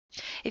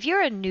If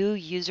you're a new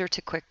user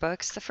to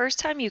QuickBooks, the first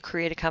time you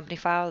create a company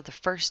file, the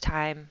first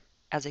time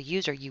as a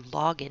user you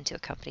log into a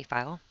company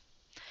file,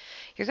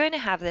 you're going to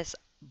have this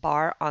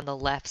bar on the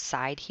left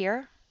side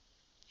here.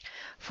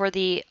 For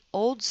the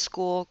old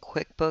school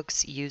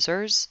QuickBooks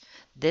users,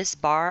 this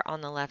bar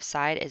on the left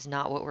side is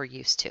not what we're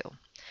used to.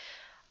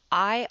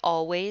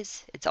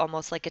 It's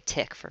almost like a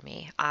tick for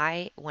me.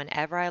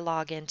 Whenever I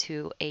log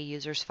into a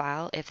user's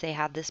file, if they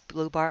have this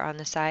blue bar on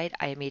the side,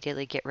 I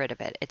immediately get rid of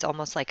it. It's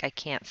almost like I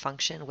can't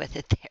function with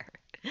it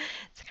there.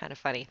 It's kind of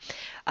funny.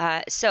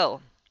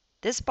 So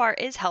this bar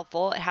is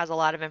helpful. It has a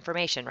lot of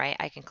information, right?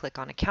 I can click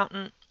on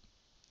Accountant,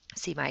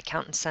 see my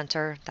Accountant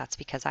Center. That's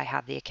because I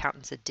have the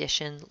Accountant's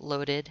Edition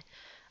loaded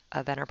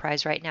of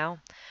Enterprise right now.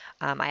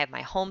 I have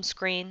my home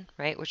screen,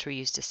 right, which we're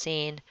used to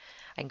seeing.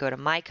 I can go to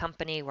My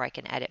Company where I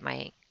can edit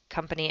my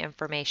company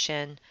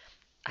information.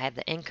 I have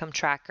the income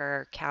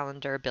tracker,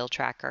 calendar, bill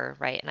tracker,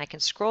 right? And I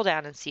can scroll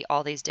down and see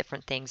all these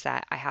different things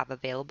that I have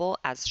available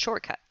as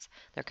shortcuts.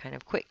 They're kind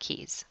of quick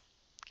keys.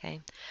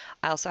 Okay.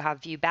 I also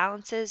have view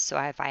balances, so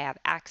if I have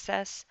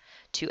access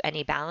to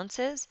any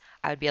balances,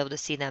 I would be able to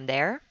see them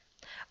there.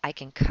 I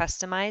can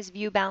customize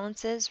view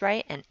balances,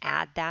 right, and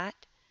add that.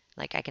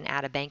 Like I can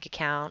add a bank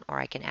account, or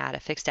I can add a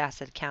fixed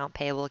asset account,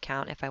 payable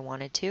account if I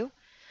wanted to,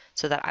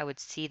 so that I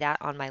would see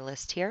that on my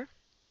list here.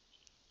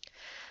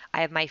 I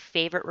have my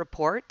favorite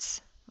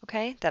reports,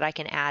 okay, that I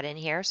can add in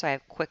here, so I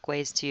have quick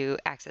ways to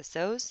access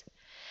those.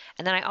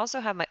 And then I also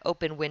have my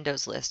open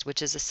windows list,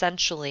 which is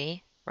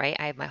essentially, right,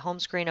 I have my home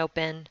screen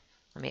open.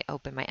 Let me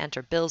open my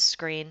enter bills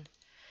screen,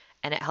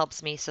 and it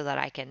helps me so that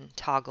I can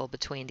toggle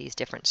between these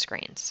different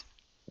screens.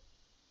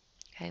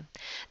 Okay.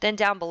 Then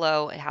down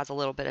below, it has a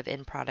little bit of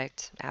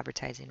in-product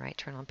advertising, right,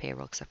 turn on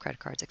payroll, accept credit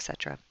cards,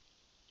 etc.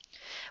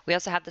 We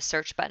also have the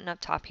search button up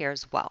top here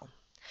as well.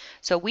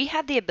 So we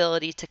have the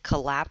ability to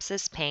collapse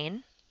this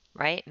pane,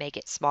 right? Make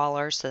it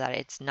smaller so that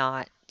it's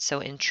not so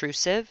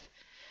intrusive.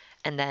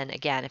 And then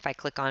again, if I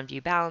click on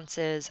view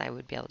balances, I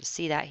would be able to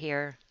see that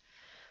here.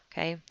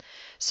 Okay.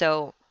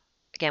 So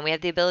again, we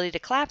have the ability to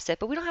collapse it,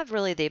 but we don't have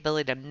really the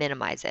ability to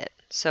minimize it.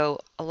 So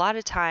a lot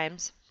of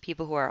times,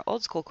 people who are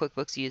old school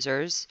QuickBooks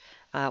users,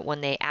 when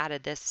they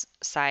added this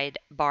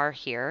sidebar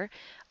here,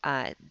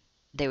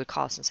 they would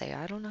call us and say,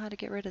 I don't know how to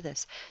get rid of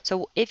this.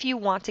 So if you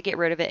want to get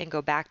rid of it and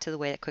go back to the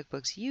way that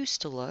QuickBooks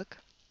used to look,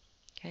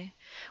 okay,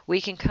 we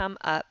can come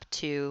up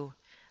to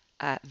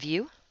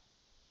View,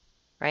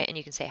 right? And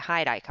you can say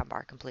Hide Icon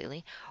Bar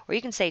completely, or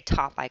you can say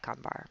Top Icon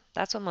Bar.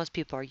 That's what most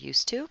people are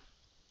used to,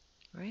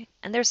 right?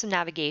 And there's some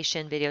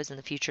navigation videos in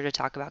the future to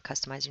talk about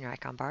customizing your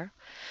icon bar.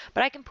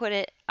 But I can put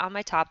it on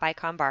my top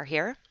icon bar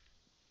here.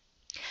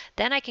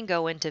 Then I can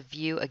go into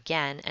View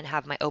again and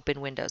have my open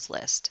windows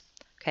list.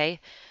 Okay,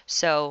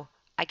 so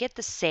I get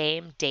the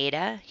same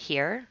data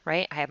here,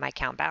 right? I have my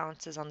account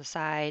balances on the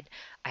side.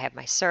 I have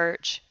my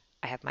search.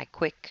 I have my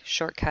quick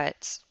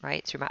shortcuts,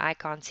 right, through my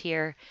icons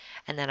here.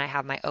 And then I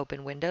have my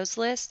open windows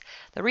list.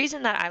 The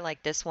reason that I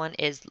like this one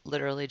is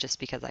literally just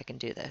because I can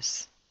do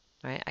this,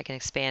 right? I can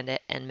expand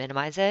it and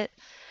minimize it.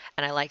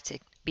 And I like to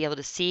be able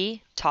to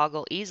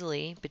toggle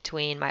easily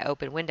between my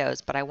open windows,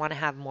 but I want to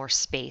have more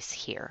space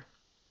here.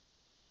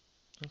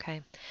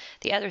 Okay.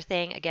 The other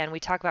thing, again, we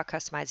talk about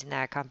customizing the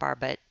icon bar,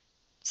 but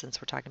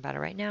since we're talking about it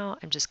right now,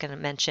 I'm just going to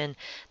mention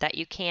that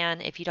you can,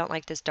 if you don't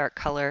like this dark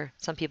color,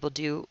 some people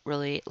do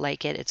really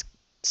like it. It's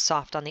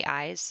soft on the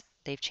eyes.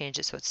 They've changed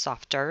it so it's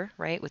softer,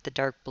 right, with the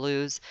dark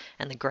blues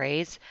and the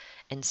grays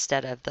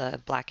instead of the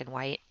black and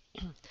white.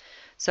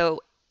 So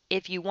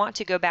if you want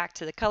to go back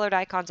to the colored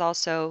icons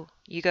also,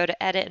 you go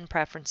to Edit and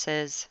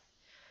Preferences.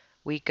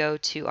 We go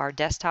to our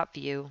desktop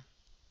view,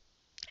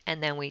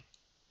 and then we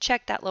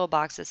check that little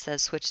box that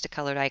says Switch to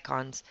Colored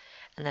Icons,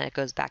 and then it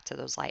goes back to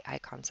those light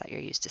icons that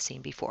you're used to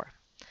seeing before.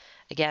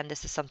 Again,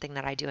 this is something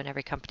that I do in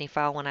every company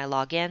file when I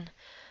log in.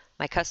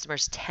 My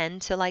customers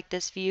tend to like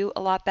this view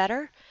a lot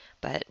better,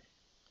 but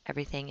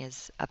everything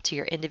is up to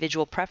your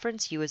individual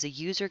preference. You as a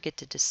user get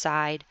to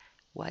decide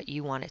what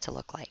you want it to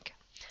look like.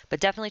 But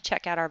definitely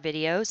check out our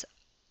videos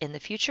in the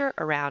future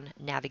around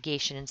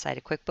navigation inside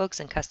of QuickBooks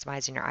and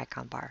customizing your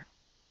icon bar.